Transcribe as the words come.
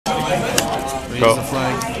Raise the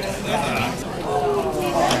flag.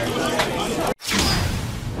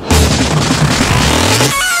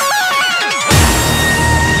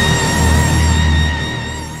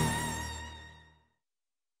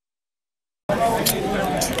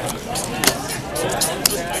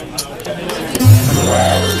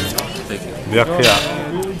 몇 개야?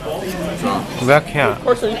 몇 개야? Of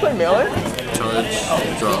course, are you playing melee? Charge,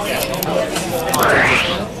 draw.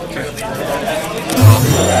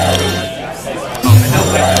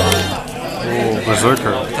 Oh,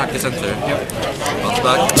 Berserker. Attack the center. Bounce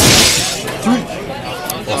back.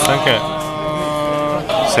 Sink it.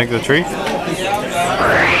 Sink the tree.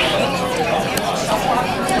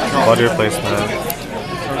 Body replacement.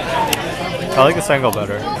 I like this angle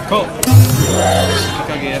better. Cool.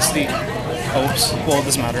 Okay, SD. Oops. Well, it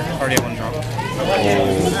doesn't matter. Already have one drop.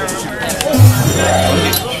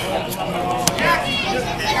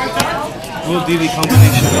 We'll do the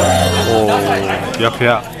combination. Oh,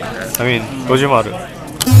 yakya. I mean, Gojimaru.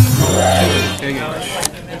 Okay, good.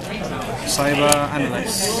 Cyber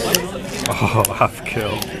Analyze. Oh, half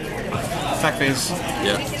kill. Attack phase.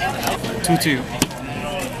 Yeah. 2-2.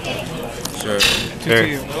 Sure. 2-2.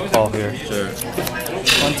 Here, all here. Sure.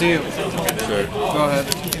 1-2. Sure. Go ahead.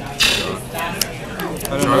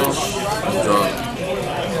 I don't Charge. know. Draw.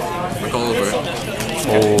 Recall over.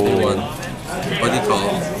 Oh, One. Body call.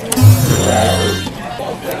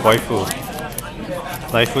 waifu.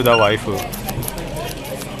 Naifu da waifu.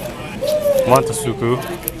 Want to suku.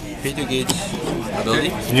 Pay to gauge. Ability.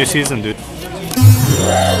 New season, dude.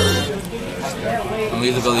 I'm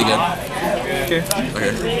leave the belly again. Okay.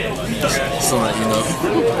 Okay. Just to let you know.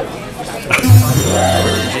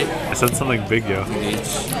 I said something big, yo.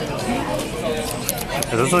 Engage.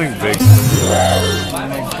 I said something big. Oh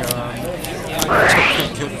my god.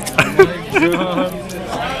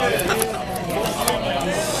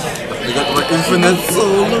 I got my infinite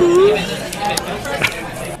soul.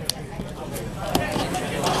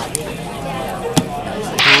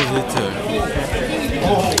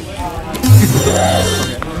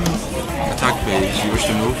 Attack phase. You wish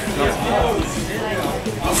to move?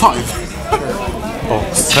 5. Oh,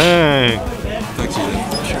 dang. Attack season.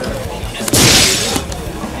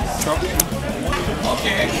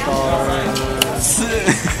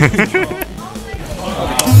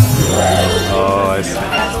 Oh, I see.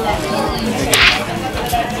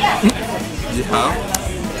 You have?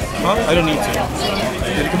 Huh? I don't need to.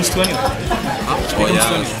 It comes to anyway. Oh yeah,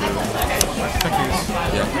 that's true. Attack phase.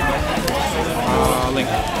 Yeah. Link.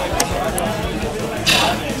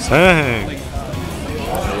 Dang.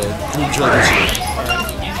 Group dragon shield.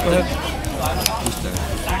 Go ahead. Who's that?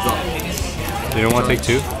 Draw. You don't want to take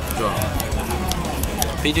 2? Draw.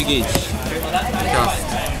 Pay to gauge. Cast.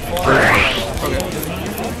 Okay.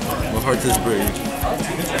 My heart is brave.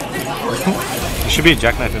 It should be a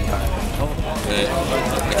jackknife impact. Okay.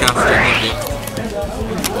 I cast it.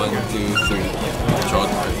 1, 2, 3. Draw.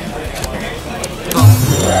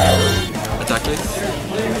 Attack this.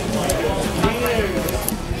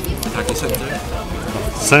 Attack the center.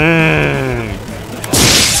 Dang.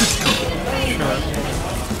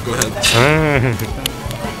 Go ahead. Dang.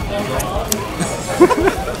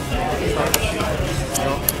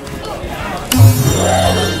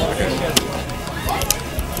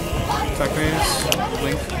 Attack phase.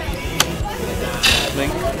 Link.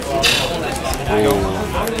 Link.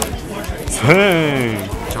 Dang.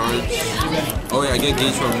 Charge. Oh yeah, I get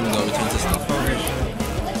gauge from the return system.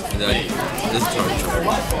 And then this charge.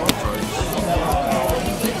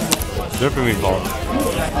 Super meatball.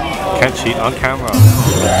 Can't cheat on camera.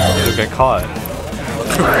 You'll get caught.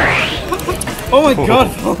 Oh my god,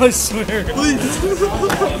 I swear.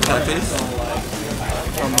 Attack phase.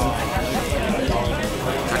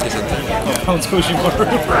 Attack the center. Pounds Koshimaru.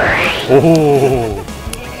 Oh.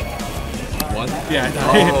 1. Yeah, I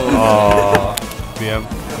died. BM.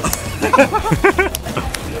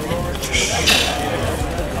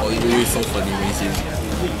 Oh, you're so funny when you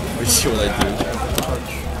see what I do.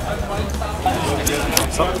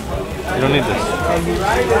 So, you don't need this.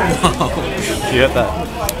 You get that.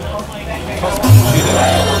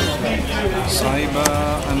 Cyber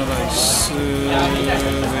Analyze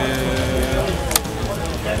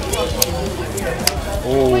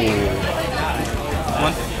Oh.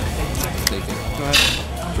 1. Take it. Go ahead.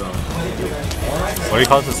 Draw. What do you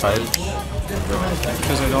call it, the side?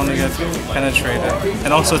 Because I don't want to get penetrated.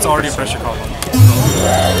 And also it's already a pressure column.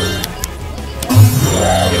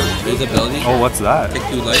 Raise ability. Oh, what's that? Take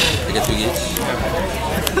 2 life. I get 2 gauge.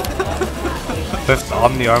 5th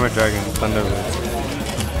Omni Armor Dragon Thunderblade.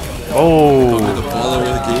 Go Oh. to the baller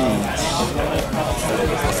with gauge.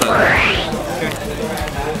 What's that?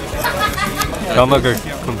 Kamaka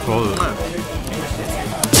controller.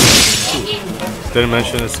 Didn't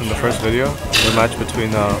mention this in the first video. The match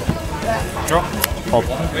between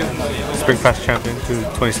Spring Fast champion to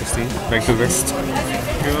 2016 Vancouver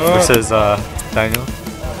versus Daniel,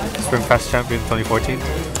 Spring Fast champion 2014.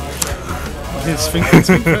 Spring Fast.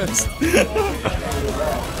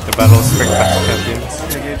 The battle of Spring Fast champions.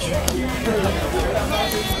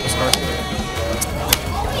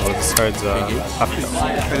 Oh, this card's half I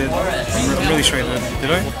did. I'm really sure I did.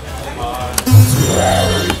 Did I?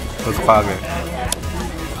 What's the fire?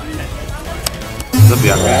 Is that the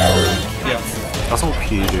acme? Yeah. That's OP,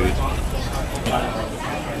 dude.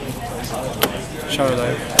 Shadow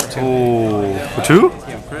Dive. Oh, for two?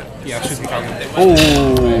 Yeah, should be counted. Oh,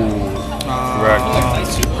 correct.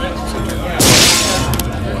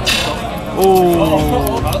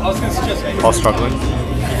 Oh, all struggling.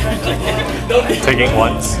 Taking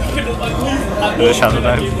once. With a shadow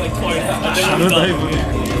dive. Shadow Dive.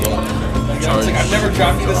 I've never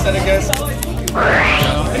drafted this set against.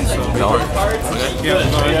 No.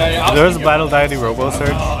 Yeah. There's a battle deity robo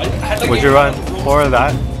surge. Would you run 4 of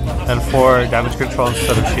that and 4 damage control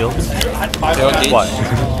instead of shields? What?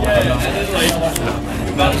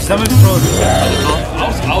 Damage control is I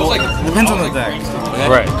was like, depends on the deck.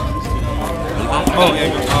 Right. Oh, yeah.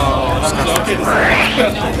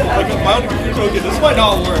 like a mountain control kit. This might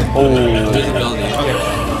not work. Oh.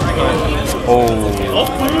 Oh.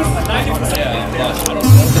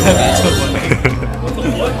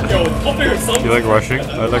 You like rushing?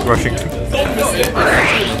 I like rushing too.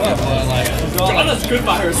 Joanna's good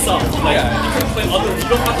by herself. Like, you can play other. You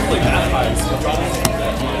don't have to play bad guys.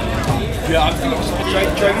 Yeah, I'm thinking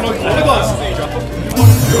Dragon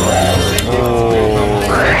Oh.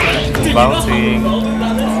 Bouncing.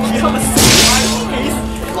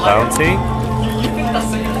 Bouncing.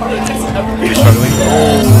 He's struggling.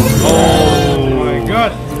 Oh my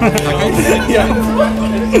god.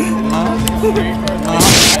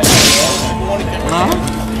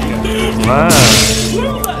 Man.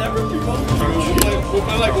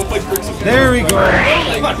 There we go.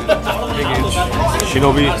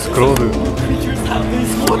 Shinobi scroll.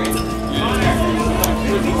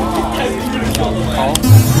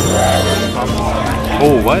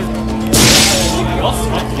 Oh, what?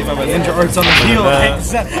 Ninja Arts on the field.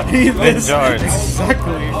 Exactly. Ninja Arts.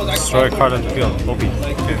 Exactly. Destroy a card on the field. Toby.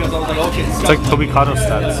 It's like Toby Kato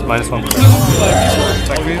stats. -1.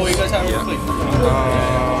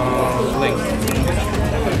 Link.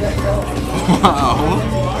 Wow.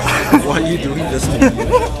 Why are you doing this?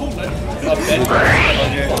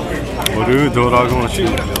 Boru Doragon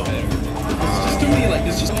Shield.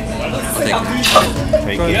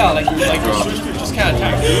 Fake. Yeah, like just can't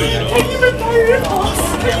attack.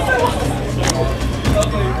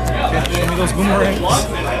 Show me those boomerangs.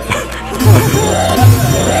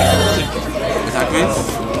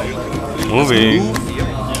 Moving.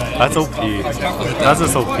 That's OP. That's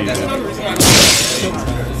just OP, dude.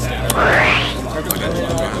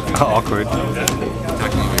 Awkward.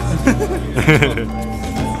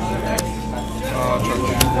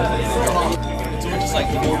 Just like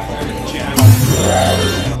more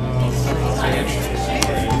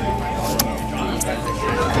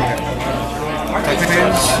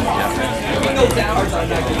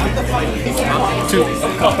Two.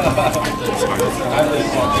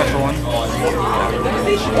 Check for one.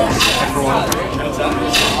 Check for one.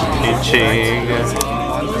 Itching.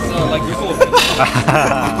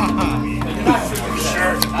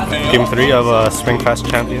 Game 3 of Spring Fast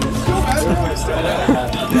champions.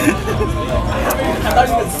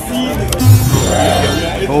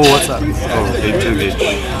 Oh, what's that? Oh, H2H.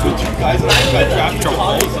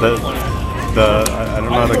 I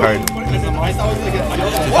don't know the card.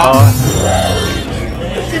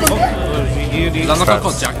 There's not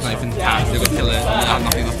called Jackknife in pack. They would kill it.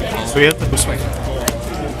 Nothing left to call. So we have to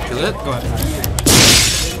Kill it? Go ahead.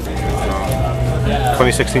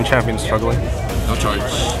 2016 champion struggling. No charge.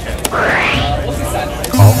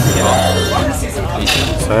 Call.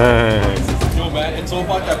 Dang.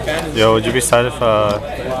 Yo, would you be sad if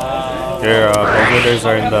your Goldritters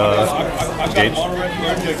are in the gauge?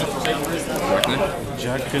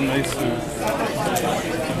 Jack the nice.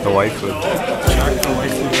 The waifu. Jack the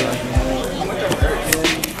waifu.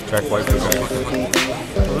 Jack waifu.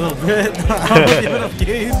 A little bit. How about the amount of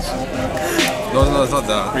gauge? No, it's not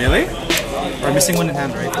that. Really? We're missing one in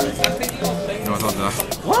hand, right? No, it's not that.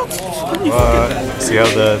 What? See how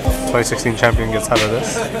the 2016 champion gets out of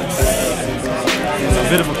this? It's a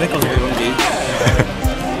bit of a pickle here.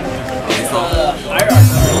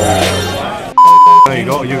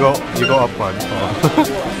 No, you go up one. Oh.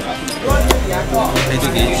 Take the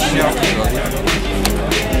gauge.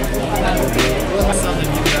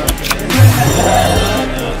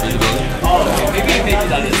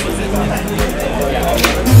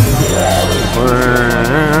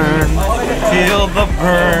 Burn. Feel the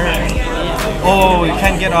burn. Oh, you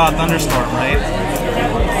can't get a thunderstorm, right?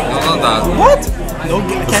 No, not that. What? No,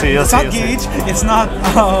 it's not you'll gauge. It's not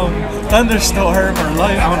thunderstorm or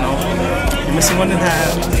light. I don't know. You're missing one in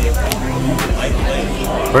half.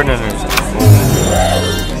 Burn energy.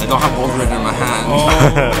 I don't have Goldritter in my hand. Oh.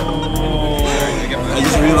 I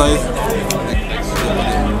just realized.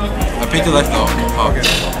 I picked the life though. Oh, okay.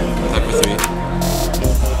 Type of 3.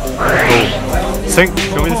 Go. Sync.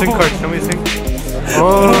 Show me the sync card. Show me the sync. Oh.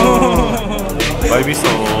 Baby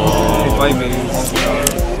soul.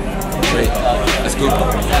 Great. Let's go.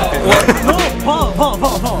 What? No, Paul.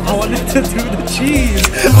 I wanted to do the cheese.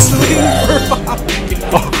 Swing for 5.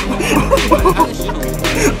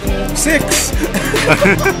 6.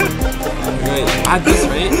 Great. I had this,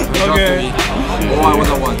 right? Okay. Oh, I was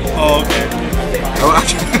at 1. Oh, okay. Oh,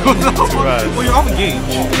 actually, I was at 1. Well, you're off a gauge.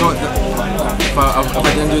 No, if I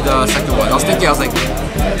didn't do the second one, I was thinking, I was like,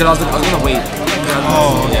 because I was gonna wait.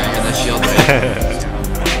 Oh, yeah, and then shield, right?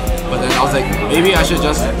 But then I was like, maybe I should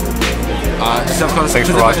just, instead of Thanks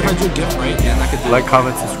for if watching. I do gift, right, then I could do Like,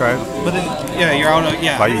 comment, subscribe. But then, yeah, you're out of,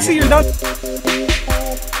 yeah. Bye. See, you're done.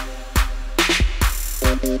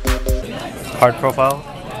 Hard profile.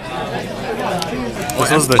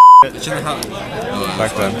 This was the it shouldn't have.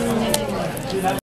 back then.